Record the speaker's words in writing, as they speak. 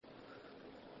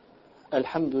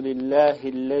الحمد لله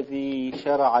الذي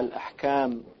شرع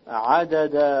الأحكام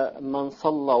عدد من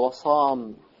صلى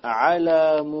وصام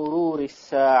على مرور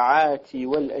الساعات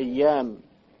والأيام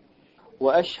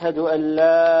وأشهد أن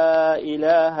لا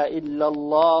إله إلا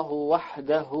الله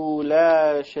وحده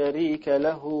لا شريك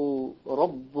له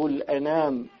رب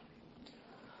الأنام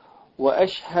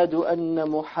وأشهد أن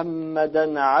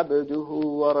محمدا عبده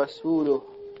ورسوله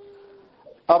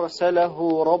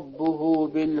أرسله ربه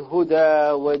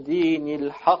بالهدى ودين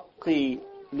الحق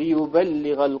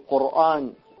ليبلغ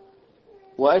القرآن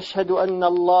وأشهد أن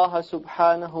الله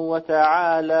سبحانه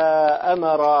وتعالى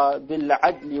أمر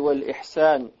بالعدل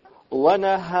والإحسان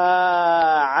ونهى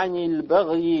عن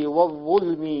البغي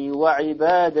والظلم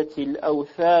وعبادة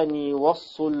الأوثان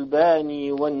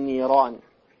والصلبان والنيران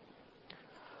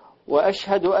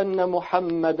وأشهد أن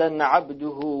محمدا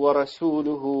عبده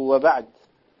ورسوله وبعد.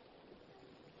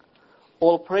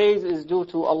 All praise is due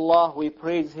to Allah. We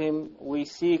praise Him, we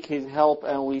seek His help,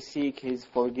 and we seek His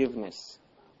forgiveness.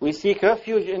 We seek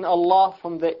refuge in Allah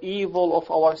from the evil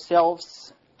of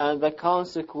ourselves and the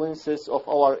consequences of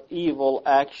our evil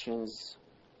actions.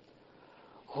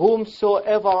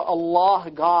 Whomsoever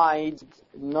Allah guides,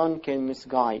 none can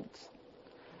misguide.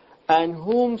 And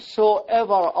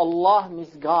whomsoever Allah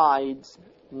misguides,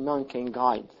 none can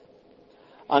guide.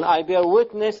 And I bear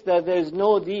witness that there is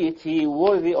no deity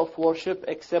worthy of worship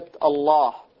except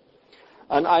Allah.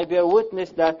 And I bear witness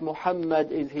that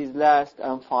Muhammad is His last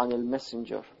and final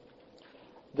messenger.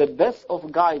 The best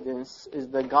of guidance is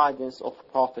the guidance of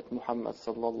Prophet Muhammad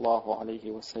sallallahu alaihi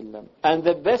wasallam. And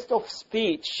the best of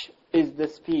speech is the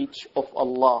speech of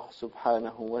Allah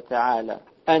subhanahu wa ta'ala.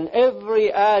 And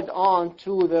every add-on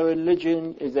to the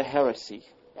religion is a heresy.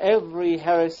 Every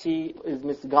heresy is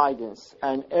misguidance,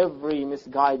 and every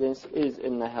misguidance is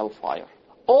in the hellfire.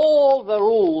 All the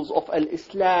rules of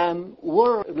Al-Islam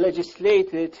were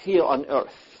legislated here on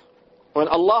earth. When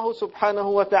Allah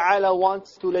subhanahu wa ta'ala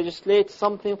wants to legislate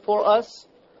something for us,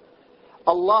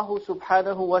 Allah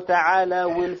subhanahu wa ta'ala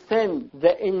will send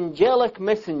the angelic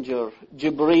messenger,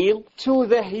 Jibreel, to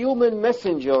the human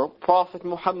messenger, Prophet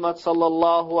Muhammad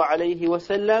sallallahu alayhi wa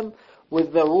sallam,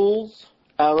 with the rules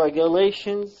and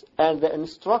regulations and the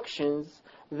instructions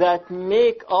that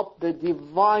make up the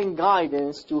divine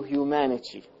guidance to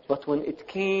humanity. But when it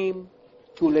came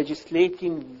to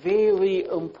legislating very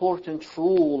important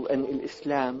rule in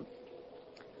Islam,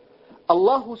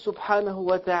 Allah subhanahu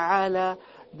wa ta'ala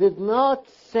did not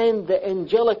send the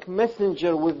angelic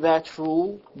messenger with that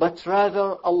rule, but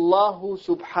rather Allah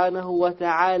subhanahu wa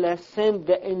ta'ala sent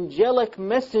the angelic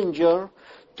messenger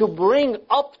to bring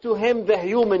up to him the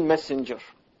human messenger.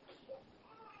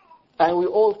 And we're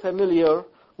all familiar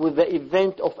with the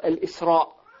event of Al-Isra.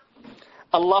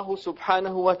 Allah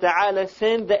subhanahu wa ta'ala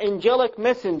sent the angelic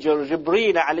messenger,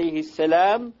 Jibreel alayhi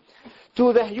salam,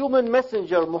 to the human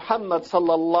messenger, Muhammad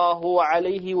sallallahu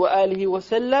alayhi wa alihi wa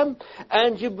sallam.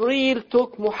 And Jibreel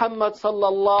took Muhammad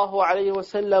sallallahu alayhi wa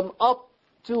sallam up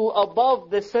to above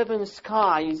the seven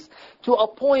skies, to a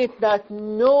point that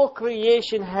no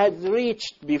creation has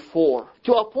reached before,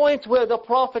 to a point where the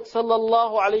Prophet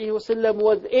sallallahu alaihi wasallam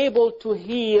was able to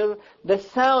hear the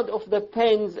sound of the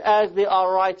pens as they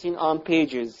are writing on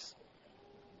pages.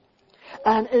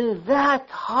 And in that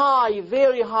high,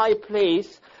 very high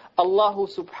place, Allah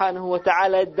subhanahu wa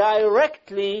ta'ala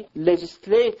directly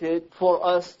legislated for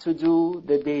us to do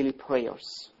the daily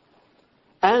prayers.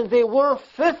 And they were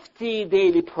 50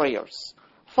 daily prayers.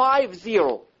 50.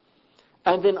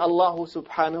 And then Allah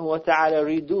subhanahu wa ta'ala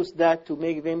reduced that to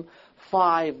make them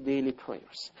 5 daily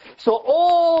prayers. So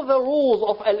all the rules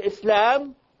of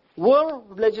Al-Islam were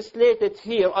legislated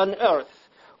here on earth,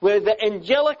 where the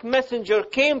angelic messenger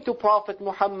came to Prophet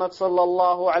Muhammad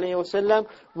sallallahu alayhi wasallam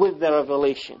with the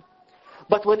revelation.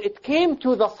 But when it came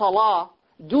to the salah,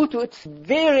 due to its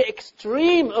very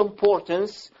extreme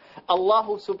importance,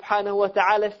 Allah subhanahu wa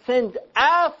ta'ala sent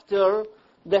after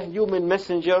the human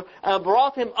messenger and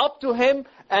brought him up to him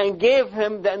and gave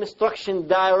him the instruction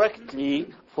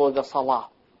directly for the salah.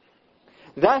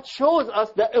 That shows us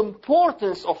the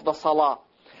importance of the salah.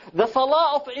 The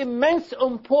salah of immense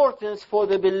importance for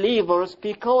the believers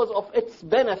because of its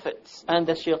benefits. And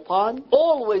the shaitan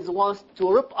always wants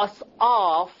to rip us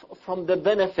off from the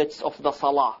benefits of the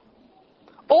salah.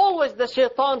 Always the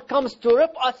shaitan comes to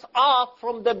rip us off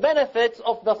from the benefits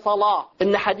of the salah.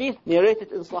 In the hadith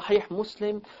narrated in Sahih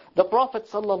Muslim, the Prophet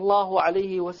sallallahu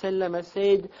alayhi wa sallam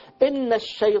said, إِنَّ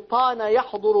الشَّيْطَانَ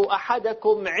يَحْضُرُ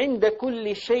أَحَدَكُمْ عِنْدَ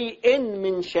كُلِّ شَيْءٍ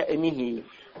مِّن شَأْنِهِ.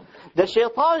 The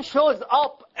shaitan shows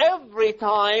up every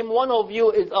time one of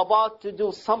you is about to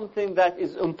do something that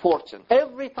is important.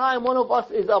 Every time one of us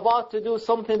is about to do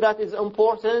something that is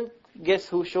important, guess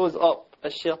who shows up? A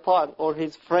shaitan or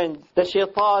his friends. The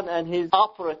shaitan and his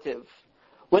operative.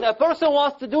 When a person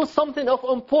wants to do something of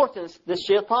importance, the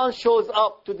shaitan shows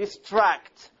up to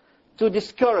distract, to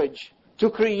discourage, to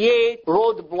create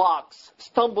roadblocks,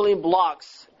 stumbling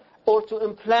blocks, or to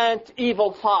implant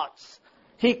evil thoughts.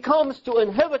 He comes to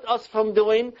inhibit us from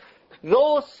doing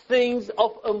those things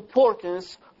of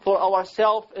importance for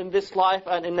ourselves in this life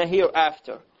and in the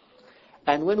hereafter.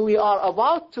 And when we are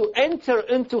about to enter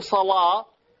into salah,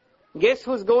 guess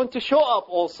who's going to show up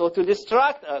also to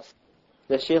distract us?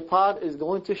 The shaitan is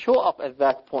going to show up at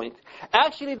that point.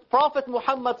 Actually, Prophet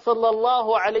Muhammad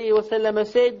sallallahu alayhi wa sallam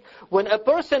said, when a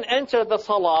person enters the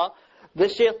salah, the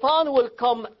shaitan will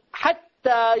come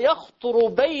حتى يخطر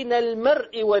بين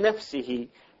المرء ونفسه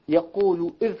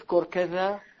يقول اذكر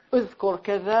كذا اذكر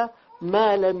كذا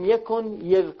ما لم يكن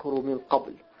يذكر من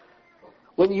قبل.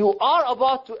 When you are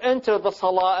about to enter the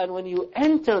salah, and when you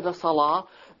enter the salah,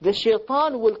 the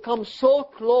shaitan will come so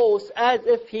close as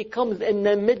if he comes in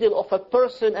the middle of a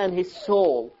person and his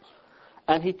soul.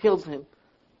 And he tells him,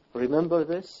 remember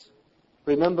this,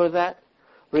 remember that,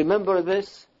 remember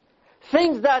this.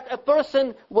 Things that a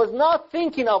person was not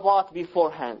thinking about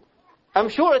beforehand. I'm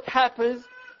sure it happens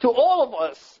to all of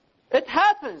us. It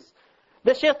happens.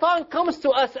 The shaitan comes to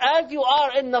us as you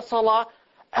are in the salah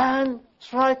and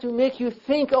try to make you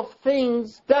think of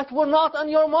things that were not on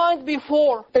your mind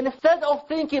before. And instead of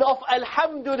thinking of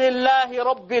Alhamdulillahi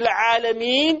Rabbil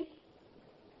Alameen,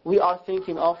 we are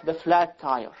thinking of the flat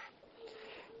tire.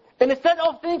 And instead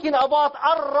of thinking about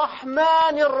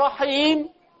Ar-Rahman Ar-Rahim,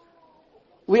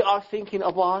 we are thinking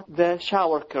about the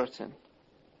shower curtain.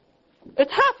 It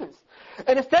happens.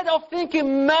 And instead of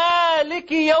thinking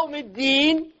Maliki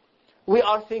Yawmiddin, we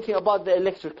are thinking about the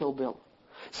electrical bill.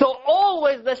 So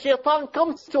always the shaitan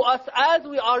comes to us as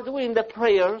we are doing the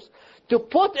prayers to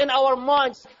put in our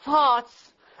minds thoughts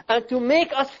and to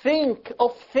make us think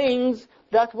of things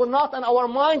that were not in our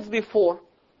minds before.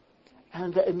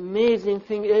 And the amazing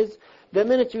thing is, the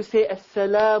minute you say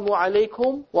Assalamu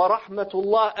alaikum wa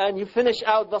rahmatullah and you finish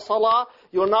out the salah,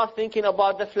 you're not thinking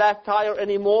about the flat tire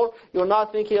anymore. You're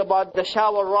not thinking about the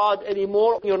shower rod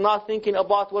anymore. You're not thinking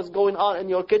about what's going on in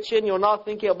your kitchen. You're not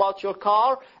thinking about your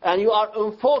car. And you are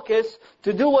in focus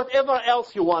to do whatever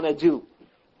else you want to do.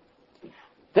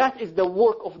 That is the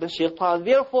work of the shaitan.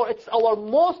 Therefore, it's our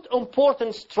most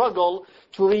important struggle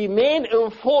to remain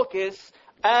in focus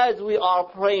as we are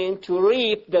praying to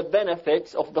reap the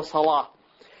benefits of the salah.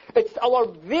 It's our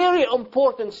very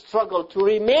important struggle to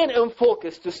remain in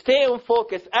focus, to stay in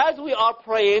focus as we are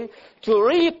praying to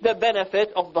reap the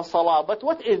benefit of the salah. But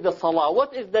what is the salah?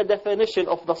 What is the definition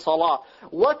of the salah?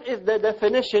 What is the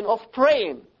definition of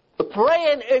praying?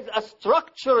 Praying is a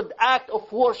structured act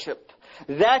of worship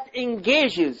that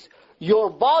engages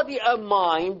your body and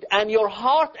mind and your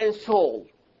heart and soul.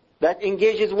 That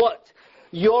engages what?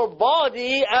 Your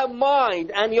body and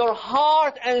mind and your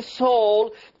heart and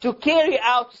soul to carry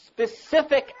out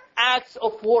specific acts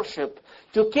of worship,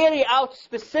 to carry out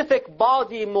specific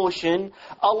body motion,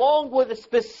 along with a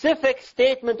specific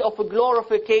statement of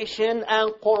glorification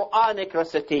and Quranic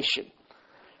recitation.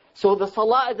 So the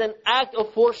salah is an act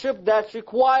of worship that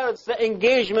requires the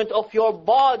engagement of your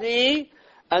body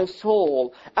and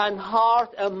soul and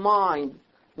heart and mind.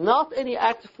 Not any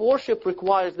act of worship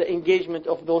requires the engagement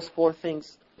of those four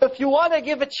things. If you want to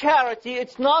give a charity,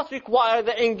 it's not require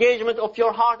the engagement of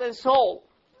your heart and soul.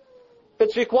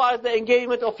 It requires the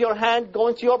engagement of your hand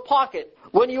going to your pocket.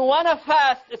 When you want to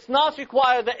fast, it's not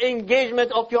require the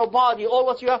engagement of your body. All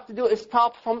what you have to do is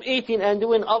stop from eating and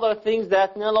doing other things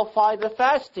that nullify the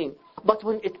fasting. But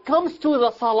when it comes to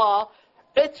the salah,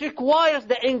 it requires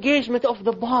the engagement of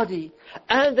the body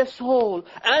and the soul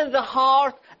and the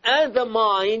heart and the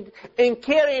mind in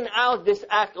carrying out this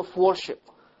act of worship.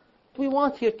 We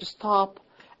want here to stop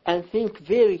and think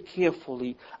very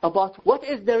carefully about what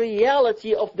is the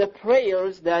reality of the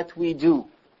prayers that we do.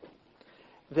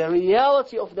 The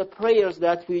reality of the prayers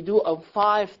that we do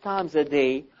 5 times a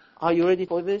day. Are you ready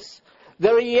for this?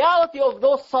 The reality of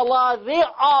those salah, they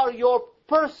are your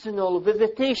personal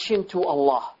visitation to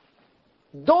Allah.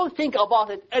 Don't think about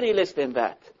it any less than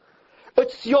that.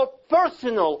 It's your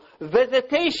personal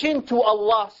visitation to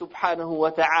Allah subhanahu wa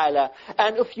ta'ala.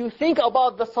 And if you think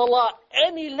about the salah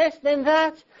any less than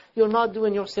that, you're not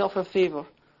doing yourself a favor.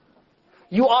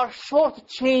 You are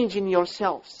shortchanging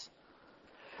yourselves.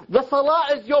 The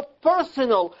salah is your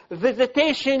personal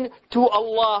visitation to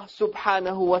Allah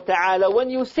subhanahu wa ta'ala. When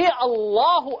you say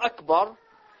Allahu Akbar,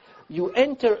 you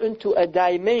enter into a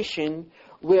dimension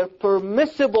where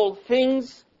permissible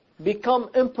things become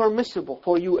impermissible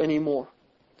for you anymore.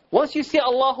 Once you say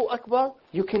Allahu Akbar,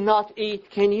 you cannot eat,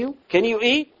 can you? Can you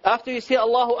eat after you say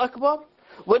Allahu Akbar?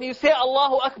 When you say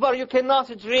Allahu Akbar, you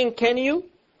cannot drink, can you?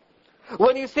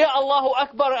 When you say Allahu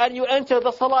Akbar and you enter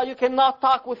the salah, you cannot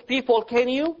talk with people, can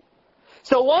you?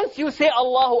 So once you say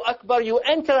Allahu Akbar, you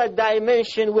enter a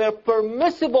dimension where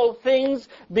permissible things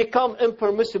become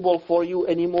impermissible for you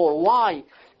anymore. Why?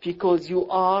 Because you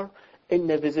are in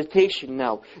the visitation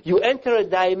now. You enter a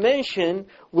dimension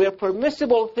where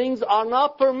permissible things are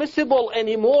not permissible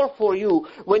anymore for you.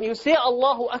 When you say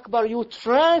Allahu Akbar, you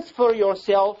transfer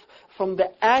yourself from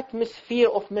the atmosphere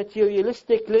of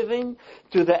materialistic living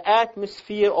to the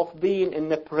atmosphere of being in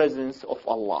the presence of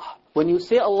Allah. When you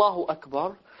say Allahu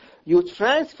Akbar, you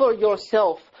transfer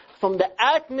yourself from the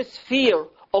atmosphere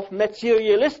of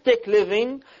materialistic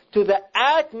living to the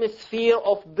atmosphere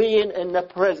of being in the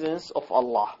presence of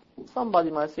Allah. Somebody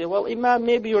might say, well, Imam,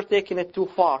 maybe you're taking it too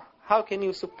far. How can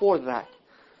you support that?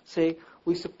 Say,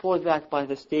 we support that by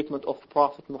the statement of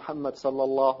Prophet Muhammad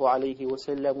sallallahu alayhi wa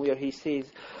sallam, where he says,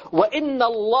 وَإِنَّ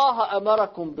اللَّهَ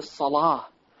أَمَرَكُمْ بِالصَّلَاةِ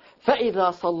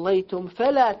فَإِذَا صَلَّيْتُمْ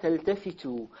فَلَا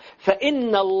تَلْتَفِتُوا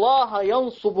فَإِنَّ اللَّهَ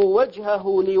يَنصُبُ وَجْهَهُ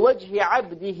لِوَجْهِ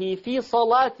عَبْدِهِ فِي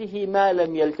صَلَاتِهِ مَا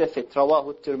لَمْ يَلْتَفِتْ رواه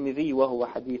الترمذي وهو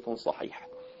حديث صحيح.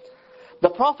 The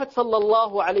Prophet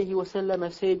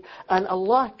ﷺ said, and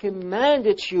Allah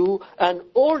commanded you and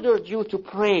ordered you to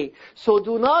pray. So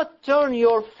do not turn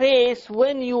your face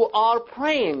when you are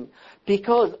praying,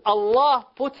 because Allah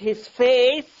put His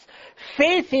face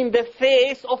facing the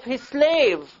face of His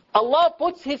slave. Allah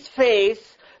puts His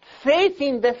face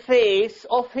facing the face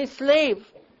of His slave.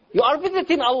 You are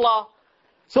visiting Allah.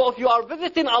 So if you are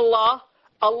visiting Allah,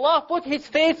 Allah put His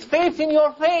face facing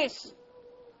your face.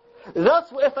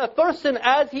 Thus, if a person,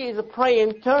 as he is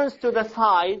praying, turns to the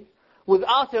side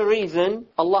without a reason,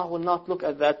 Allah will not look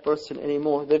at that person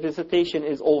anymore. The visitation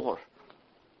is over.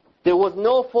 There was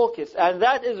no focus, and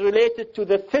that is related to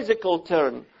the physical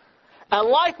turn. And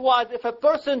likewise, if a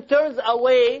person turns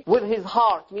away with his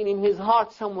heart, meaning his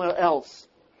heart somewhere else,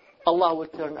 Allah will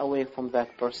turn away from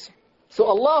that person. So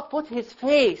Allah put His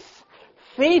face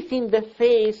facing the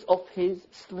face of His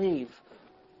slave.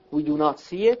 We do not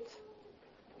see it.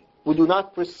 We do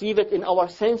not perceive it in our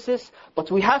senses, but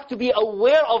we have to be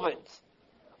aware of it.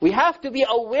 We have to be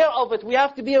aware of it. We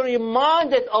have to be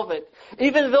reminded of it.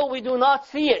 Even though we do not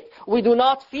see it, we do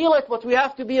not feel it, but we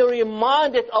have to be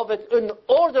reminded of it in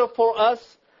order for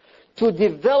us to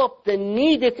develop the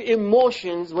needed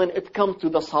emotions when it comes to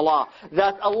the salah.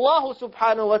 That Allah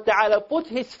subhanahu wa ta'ala put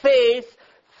His face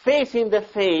facing the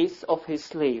face of His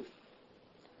slave.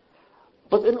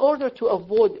 But in order to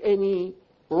avoid any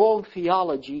wrong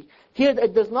theology, here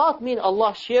it does not mean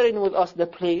Allah sharing with us the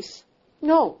place.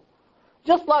 No.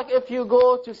 Just like if you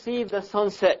go to see the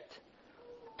sunset,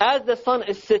 as the sun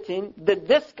is sitting, the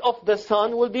disk of the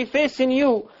sun will be facing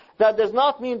you. That does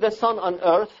not mean the sun on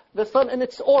earth, the sun in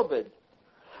its orbit.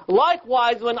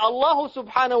 Likewise, when Allah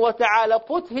subhanahu wa ta'ala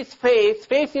put His face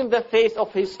facing the face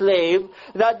of His slave,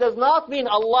 that does not mean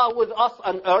Allah with us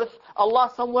on earth,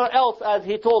 Allah somewhere else, as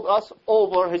He told us,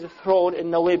 over His throne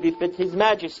in the way befit His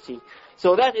majesty.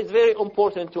 So that is very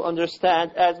important to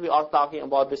understand as we are talking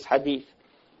about this hadith.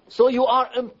 So you are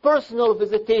in personal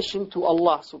visitation to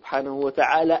Allah subhanahu wa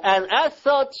ta'ala. And as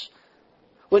such,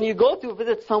 when you go to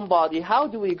visit somebody, how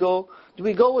do we go? Do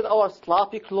we go with our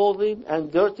sloppy clothing and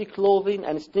dirty clothing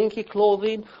and stinky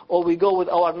clothing? Or we go with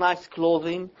our nice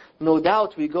clothing? No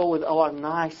doubt we go with our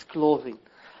nice clothing.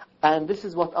 And this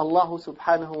is what Allah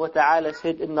subhanahu wa ta'ala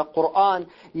said in the Quran,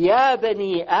 Ya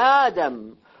bani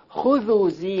Adam,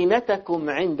 خُذُوا زِينَتَكُمْ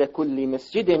عِنْدَ كُلِّ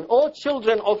مَسْجِدٍ. O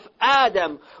children of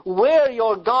Adam, wear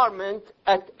your garment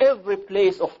at every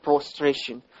place of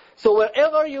prostration. So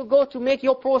wherever you go to make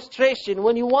your prostration,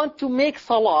 when you want to make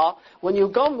salah, when you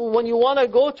want to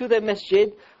go to the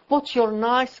masjid, put your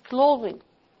nice clothing.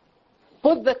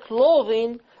 Put the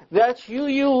clothing that you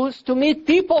use to meet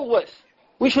people with.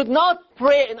 We should not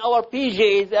pray in our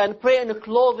PJs and pray in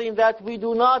clothing that we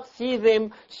do not see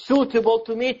them suitable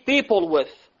to meet people with.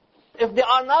 If they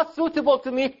are not suitable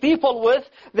to meet people with,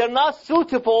 they're not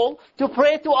suitable to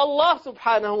pray to Allah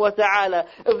subhanahu wa ta'ala.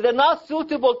 If they're not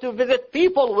suitable to visit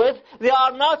people with, they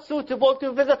are not suitable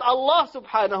to visit Allah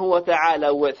subhanahu wa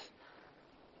ta'ala with.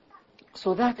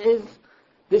 So that is,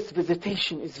 this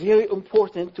visitation is very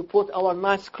important to put our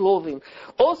nice clothing.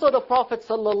 Also the Prophet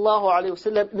sallallahu alaihi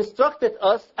wasallam instructed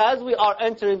us as we are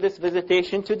entering this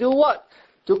visitation to do what?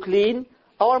 To clean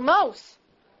our mouths.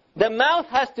 The mouth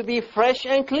has to be fresh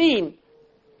and clean.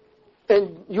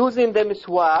 And using the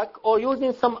miswak or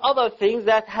using some other things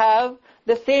that have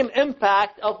the same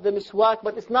impact of the miswak,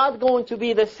 but it's not going to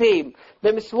be the same.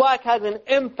 The miswak has an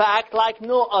impact like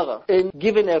no other in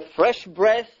giving a fresh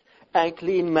breath and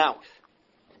clean mouth.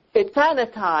 It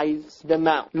sanitizes the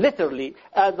mouth, literally,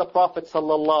 as the Prophet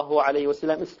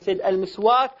ﷺ said,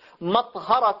 Al-miswak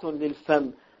matharatun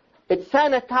lil-fam. It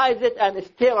sanitizes it and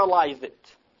sterilizes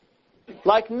it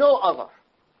like no other.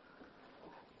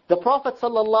 The Prophet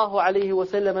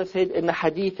ﷺ said in the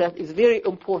hadith that is very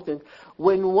important,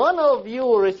 when one of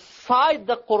you recite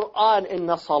the Quran in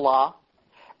the salah,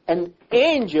 an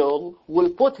angel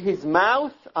will put his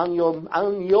mouth on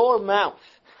your mouth.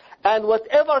 And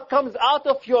whatever comes out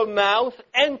of your mouth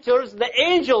enters the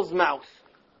angel's mouth.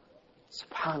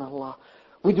 Subhanallah.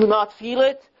 We do not feel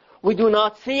it, we do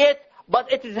not see it,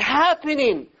 but it is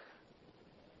happening.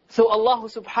 So Allah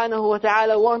subhanahu wa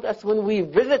ta'ala wants us when we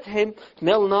visit Him,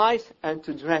 smell nice and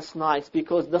to dress nice.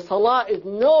 Because the salah is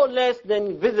no less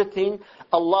than visiting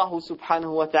Allah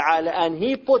subhanahu wa ta'ala. And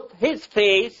He put His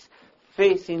face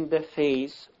facing the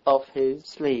face of His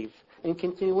slave. In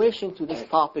continuation to this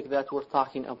topic that we're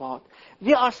talking about,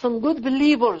 there are some good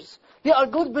believers. They are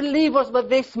good believers, but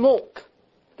they smoke.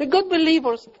 They're good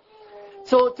believers.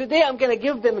 So today I'm going to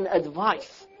give them an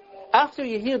advice. After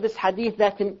you hear this hadith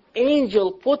that an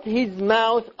angel put his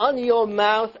mouth on your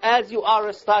mouth as you are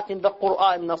reciting the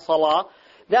Quran in the Salah,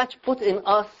 that put in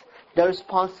us the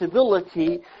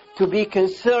responsibility to be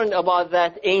concerned about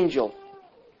that angel.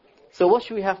 So what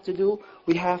should we have to do?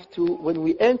 We have to, when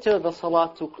we enter the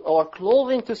Salah, to our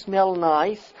clothing to smell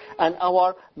nice and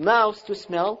our mouths to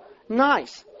smell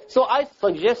nice. So I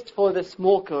suggest for the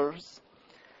smokers,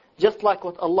 just like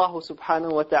what Allah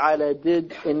subhanahu wa ta'ala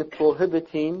did in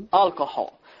prohibiting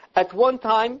alcohol. At one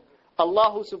time,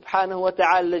 Allah subhanahu wa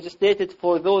ta'ala legislated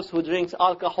for those who drink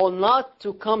alcohol not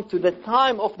to come to the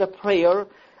time of the prayer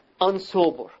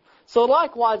unsober. So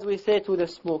likewise we say to the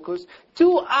smokers,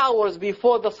 2 hours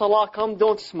before the salah come,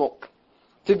 don't smoke.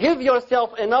 To give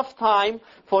yourself enough time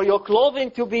for your clothing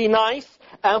to be nice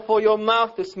and for your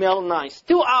mouth to smell nice.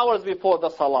 2 hours before the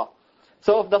salah.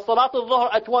 So if the Salatul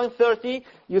Dhuhr at 1:30,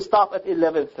 you stop at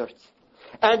 11:30.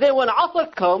 And then when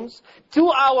Asr comes,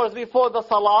 2 hours before the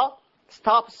Salah,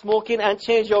 stop smoking and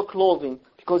change your clothing.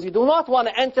 Because you do not want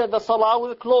to enter the Salah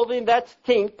with clothing that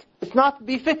stink. It's not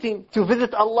befitting to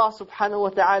visit Allah subhanahu wa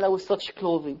ta'ala with such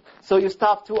clothing. So you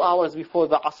stop 2 hours before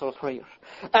the Asr prayer.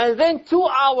 And then 2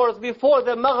 hours before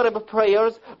the Maghrib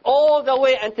prayers, all the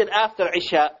way until after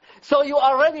Isha. So you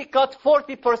already cut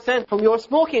 40% from your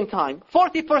smoking time.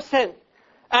 40%.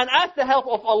 And ask the help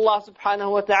of Allah subhanahu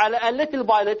wa ta'ala, and little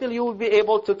by little you will be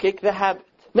able to kick the habit.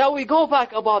 Now we go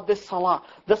back about this salah.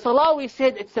 The salah, we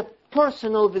said, it's a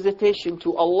personal visitation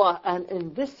to Allah. And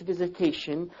in this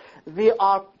visitation, there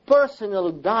are personal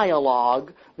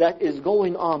dialogue that is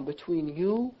going on between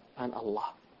you and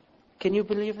Allah. Can you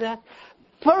believe that?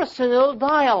 Personal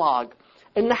dialogue.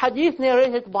 In the hadith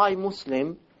narrated by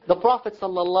Muslim, the Prophet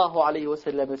sallallahu alayhi wa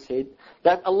sallam said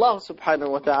that Allah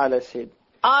subhanahu wa ta'ala said,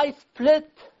 I split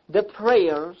the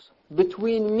prayers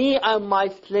between me and my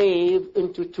slave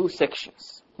into 2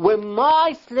 sections. When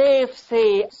my slave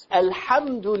says,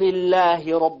 Alhamdulillahi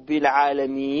Rabbil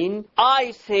Alameen,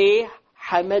 I say,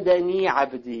 Hamadani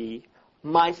Abdi.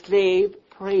 My slave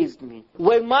praised me.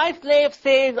 When my slave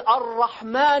says,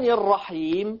 Ar-Rahman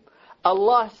Ar-Rahim,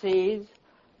 Allah says,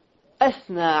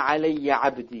 Athna Alayya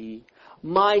Abdi.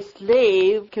 My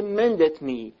slave commended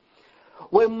me.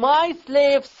 When my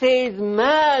slave says,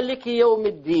 Maliki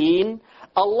Yawmiddin,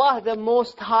 Allah the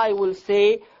Most High will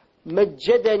say,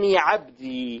 Majjadani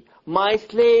Abdi. My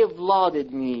slave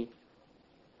lauded me.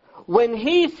 When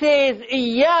he says,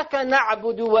 Iyaka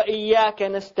na'budu wa iyaka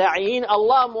nasta'een,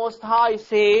 Allah Most High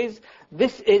says,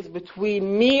 this is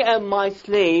between me and my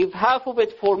slave, half of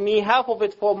it for me, half of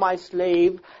it for my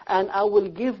slave, and I will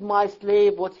give my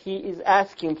slave what he is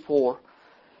asking for.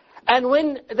 And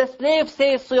when the slave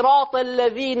says, صِرَاطَ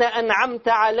الَّذِينَ أَنْعَمْتَ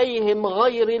عَلَيْهِمْ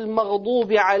غَيْرِ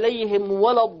الْمَغْضُوبِ عَلَيْهِمْ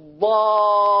وَلَا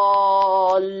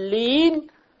الضَّالِّينَ,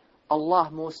 Allah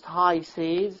Most High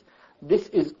says, this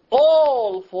is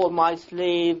all for my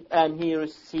slave, and he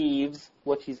receives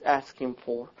what he's asking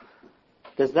for.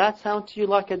 Does that sound to you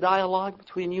like a dialogue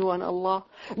between you and Allah?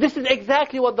 This is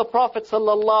exactly what the Prophet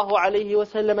sallallahu alayhi wa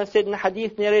sallam said in a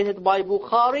hadith narrated by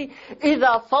Bukhari,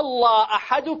 إِذَا صَلَّى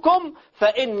أَحَدُكُمْ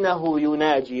فَإِنَّهُ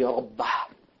يُنَاجِي رَبَّهُ.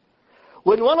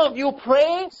 When one of you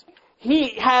prays,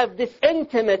 he has this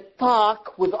intimate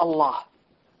talk with Allah.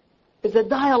 It's a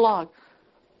dialogue.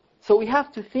 So we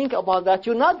have to think about that.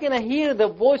 You're not going to hear the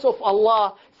voice of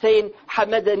Allah saying,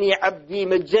 Hamadani Abdi,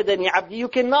 Majjadani Abdi. You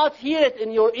cannot hear it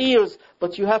in your ears,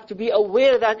 but you have to be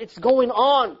aware that it's going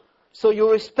on. So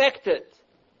you respect it.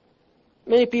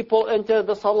 Many people enter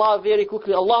the salah very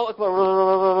quickly. Allahu Akbar,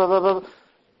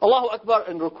 Allahu Akbar,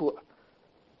 and ruku'.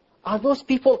 Are those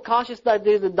people cautious that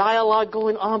there's a dialogue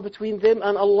going on between them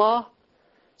and Allah?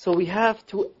 So we have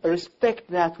to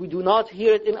respect that. We do not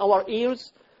hear it in our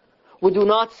ears. We do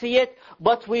not see it,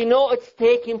 but we know it's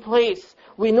taking place.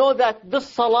 We know that this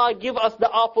salah gives us the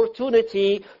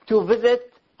opportunity to visit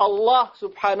Allah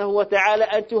subhanahu wa ta'ala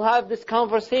and to have this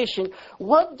conversation.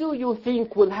 What do you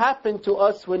think will happen to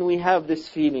us when we have these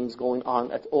feelings going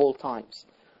on at all times?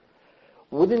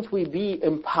 Wouldn't we be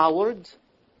empowered?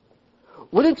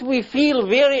 Wouldn't we feel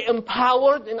very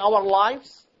empowered in our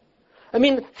lives? I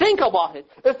mean, think about it.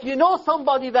 If you know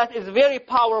somebody that is very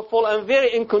powerful and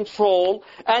very in control,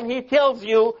 and he tells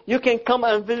you, you can come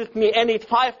and visit me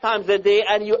 5 times a day,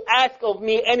 and you ask of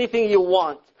me anything you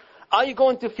want, are you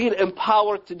going to feel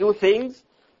empowered to do things?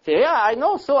 Say, yeah, I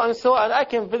know so and so, and I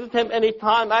can visit him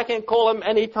anytime, I can call him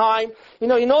anytime. You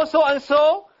know so and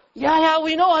so? Yeah,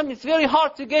 we know him. It's very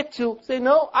hard to get to. Say,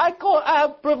 no, I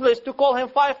have privilege to call him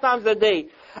 5 times a day.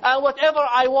 And whatever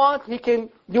I want, he can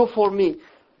do for me.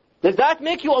 Does that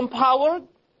make you empowered?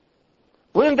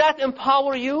 Wouldn't that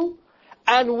empower you?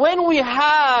 And when we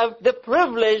have the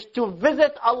privilege to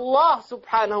visit Allah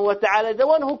subhanahu wa ta'ala, the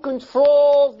one who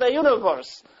controls the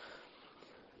universe,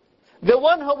 the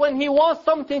one who, when He wants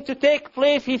something to take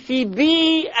place, He sees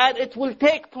be and it will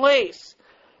take place.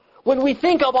 When we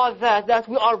think about that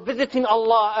we are visiting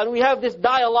Allah and we have this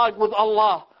dialogue with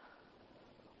Allah,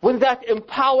 will that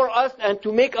empower us and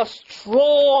to make us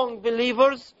strong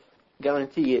believers?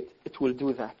 Guarantee it will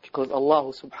do that. Because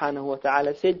Allah subhanahu wa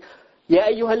ta'ala said, يَا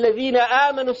أَيُّهَا الَّذِينَ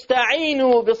آمَنُوا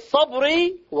اسْتَعِينُوا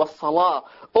بِالصَّبْرِ وَالصَّلَاةِ.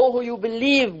 Oh, who you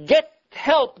believe, get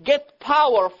help, get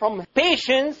power from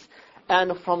patience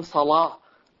and from salah,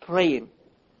 praying.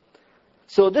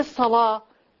 So this salah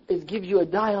gives you a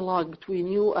dialogue between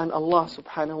you and Allah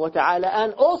subhanahu wa ta'ala.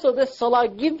 And also this salah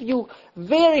gives you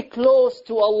very close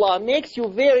to Allah, makes you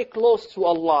very close to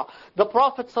Allah. The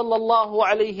Prophet sallallahu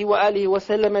alayhi wa alihi wa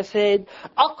sallam said,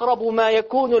 أَقْرَبُ مَا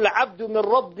يَكُونُ الْعَبْدُ مِنْ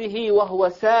رَبِّهِ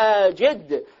وَهُوَ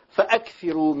سَاجِدٌ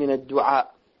فَأَكْثِرُوا مِنَ الدُّعَاءِ.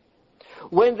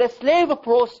 When the slave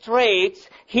prostrates,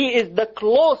 he is the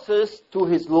closest to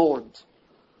his Lord.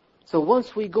 So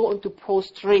once we go into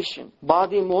prostration,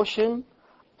 body motion,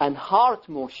 and heart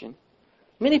motion.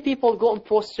 Many people go in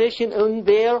prostration in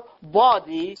their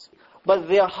bodies, but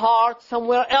their heart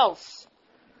somewhere else.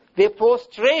 They're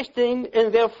prostrating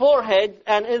in their foreheads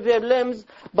and in their limbs,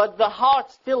 but the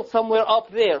heart still somewhere up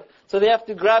there. So they have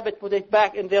to grab it, put it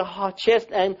back in their heart chest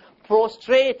and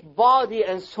prostrate body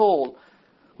and soul.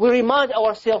 We remind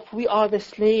ourselves we are the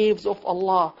slaves of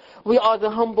Allah. We are the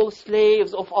humble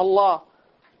slaves of Allah.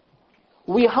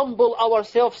 We humble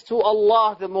ourselves to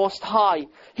Allah the Most High.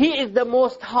 He is the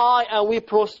Most High and we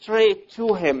prostrate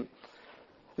to Him.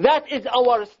 That is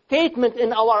our statement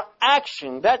in our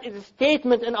action. That is a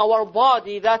statement in our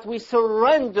body that we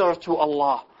surrender to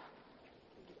Allah.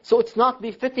 So it's not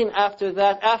befitting after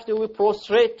that, after we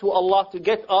prostrate to Allah, to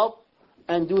get up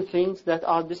and do things that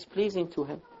are displeasing to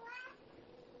Him.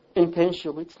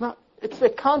 Intentionally. It's a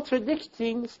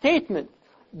contradicting statement.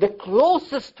 The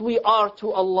closest we are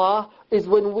to Allah is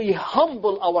when we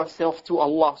humble ourselves to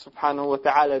Allah subhanahu wa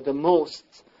ta'ala the most.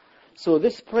 So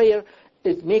this prayer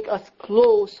is make us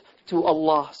close to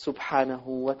Allah subhanahu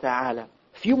wa ta'ala.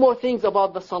 A few more things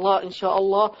about the salah,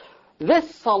 inshaAllah.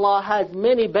 This salah has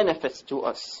many benefits to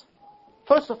us.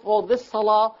 First of all, this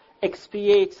salah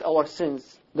expiates our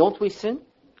sins. Don't we sin?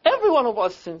 Every one of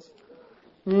us sins.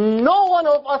 No one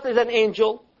of us is an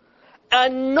angel.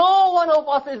 And no one of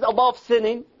us is above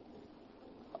sinning.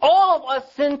 All of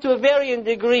us sin to varying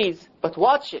degrees. But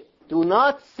watch it. Do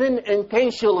not sin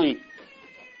intentionally.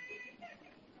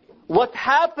 What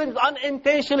happens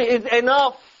unintentionally is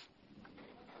enough.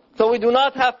 So we do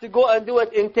not have to go and do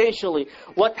it intentionally.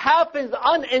 What happens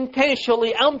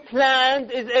unintentionally, unplanned,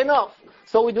 is enough.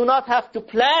 So we do not have to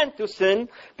plan to sin,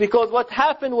 because what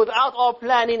happened without our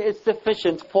planning is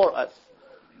sufficient for us.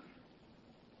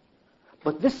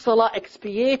 But this salah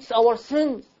expiates our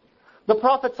sins. The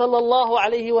Prophet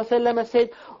ﷺ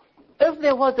said, if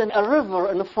there wasn't a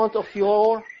river in the front of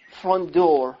your front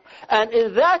door, and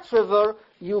in that river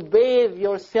you bathe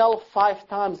yourself 5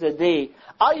 times a day,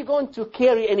 are you going to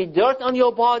carry any dirt on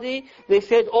your body? They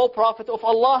said, oh Prophet of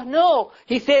Allah, no.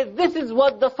 He said, this is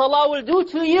what the salah will do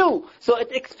to you. So it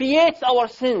expiates our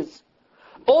sins.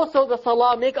 Also the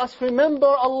salah make us remember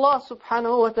Allah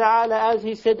subhanahu wa ta'ala, as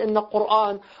He said in the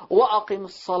Quran, وَأَقِمُ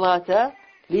الصَّلَاةَ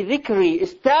لِذِكْرِي.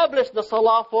 Establish the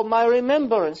salah for my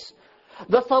remembrance.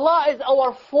 The salah is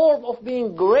our form of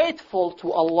being grateful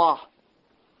to Allah.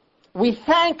 We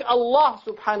thank Allah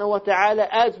subhanahu wa ta'ala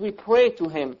as we pray to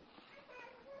Him.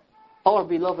 Our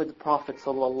beloved Prophet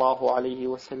sallallahu alaihi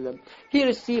wasallam, he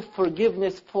received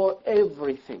forgiveness for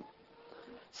everything.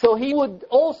 So he would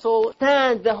also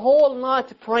stand the whole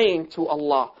night praying to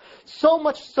Allah. So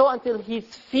much so until his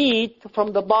feet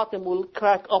from the bottom will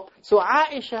crack up. So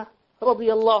Aisha,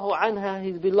 radiallahu anha,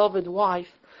 his beloved wife,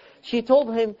 she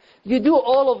told him, you do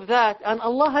all of that and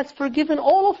Allah has forgiven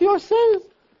all of your sins.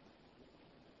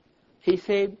 He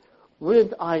said,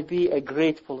 wouldn't I be a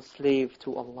grateful slave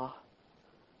to Allah?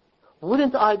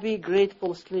 Wouldn't I be a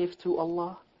grateful slave to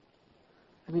Allah?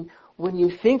 I mean, when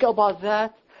you think about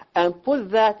that, and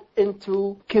put that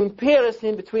into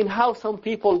comparison between how some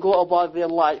people go about their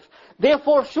life. They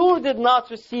for sure did not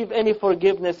receive any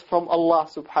forgiveness from Allah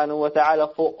subhanahu wa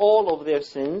ta'ala for all of their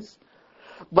sins.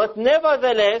 But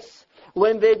nevertheless,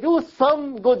 when they do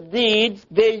some good deeds,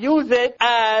 they use it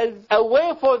as a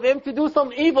way for them to do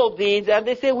some evil deeds. And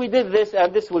they say, we did this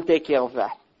and this will take care of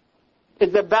that.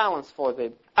 It's a balance for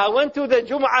them. I went to the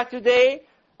Jum'ah today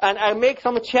and I make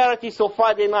some charity, so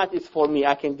Friday night is for me.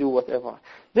 I can do whatever.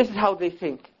 This is how they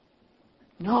think.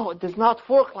 No, it does not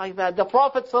work like that. The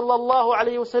Prophet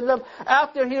ﷺ,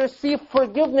 after he received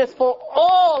forgiveness for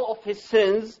all of his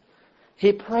sins,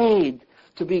 he prayed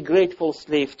to be grateful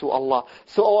slave to Allah.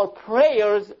 So our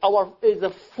prayers is a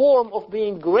form of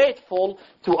being grateful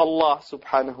to Allah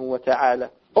subhanahu wa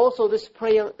ta'ala. Also, this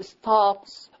prayer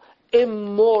stops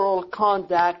immoral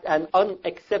conduct and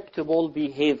unacceptable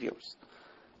behaviors.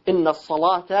 إِنَّ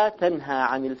الصَّلَاةَ تَنْهَى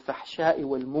عَنِ الْفَحْشَاءِ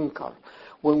وَالْمُنْكَرِ.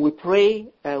 When we pray,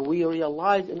 we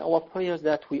realize in our prayers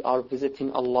that we are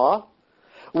visiting Allah.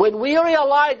 When we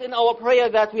realize in our prayer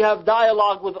that we have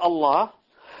dialogue with Allah.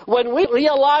 When we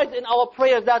realize in our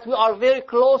prayers that we are very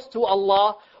close to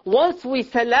Allah. Once we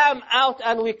salam out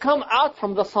and we come out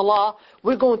from the salah,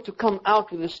 we're going to come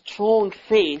out with a strong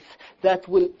faith that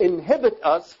will inhibit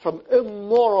us from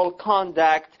immoral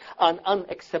conduct and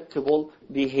unacceptable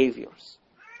behaviors.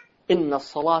 إِنَّ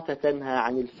الصَّلَاةَ تَنْهَى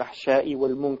عَنِ الْفَحْشَاءِ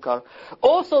وَالْمُنْكَرِ.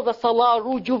 Also the salah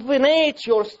rejuvenates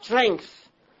your strength.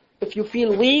 If you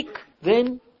feel weak,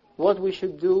 then what we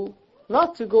should do,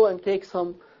 not to go and take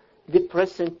some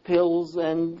depressant pills,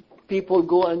 and people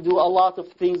go and do a lot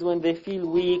of things when they feel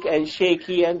weak and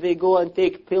shaky, and they go and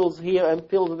take pills here and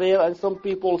pills there, and some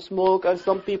people smoke and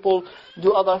some people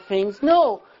do other things.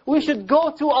 No, we should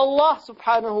go to Allah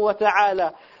subhanahu wa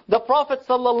ta'ala. The Prophet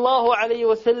sallallahu alayhi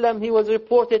wa sallam, he was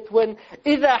reported when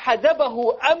إِذَا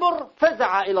حَدَبَهُ أَمْرٌ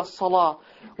فَزَعَ إِلَى الصَّلَاةِ.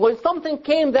 When something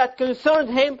came that concerned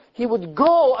him, he would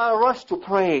go and rush to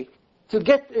pray, to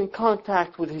get in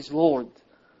contact with his Lord.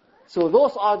 So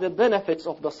those are the benefits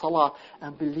of the salah.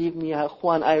 And believe me, ya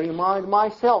ikhwan, I remind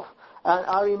myself, and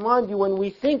I remind you, when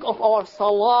we think of our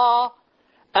salah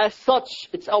as such,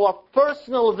 it's our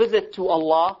personal visit to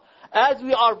Allah. As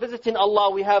we are visiting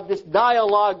Allah, we have this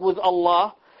dialogue with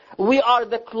Allah. We are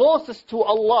the closest to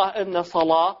Allah in the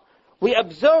salah. We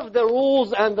observe the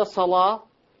rules and the salah.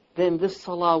 Then this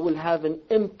salah will have an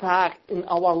impact in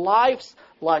our lives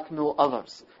like no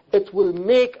others. It will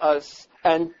make us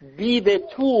and be the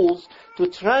tools to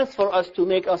transfer us, to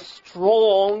make us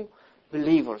strong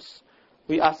believers.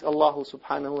 We ask Allah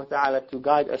subhanahu wa ta'ala to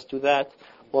guide us to that.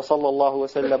 وصلى الله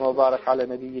وسلم وبارك على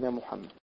نبينا محمد.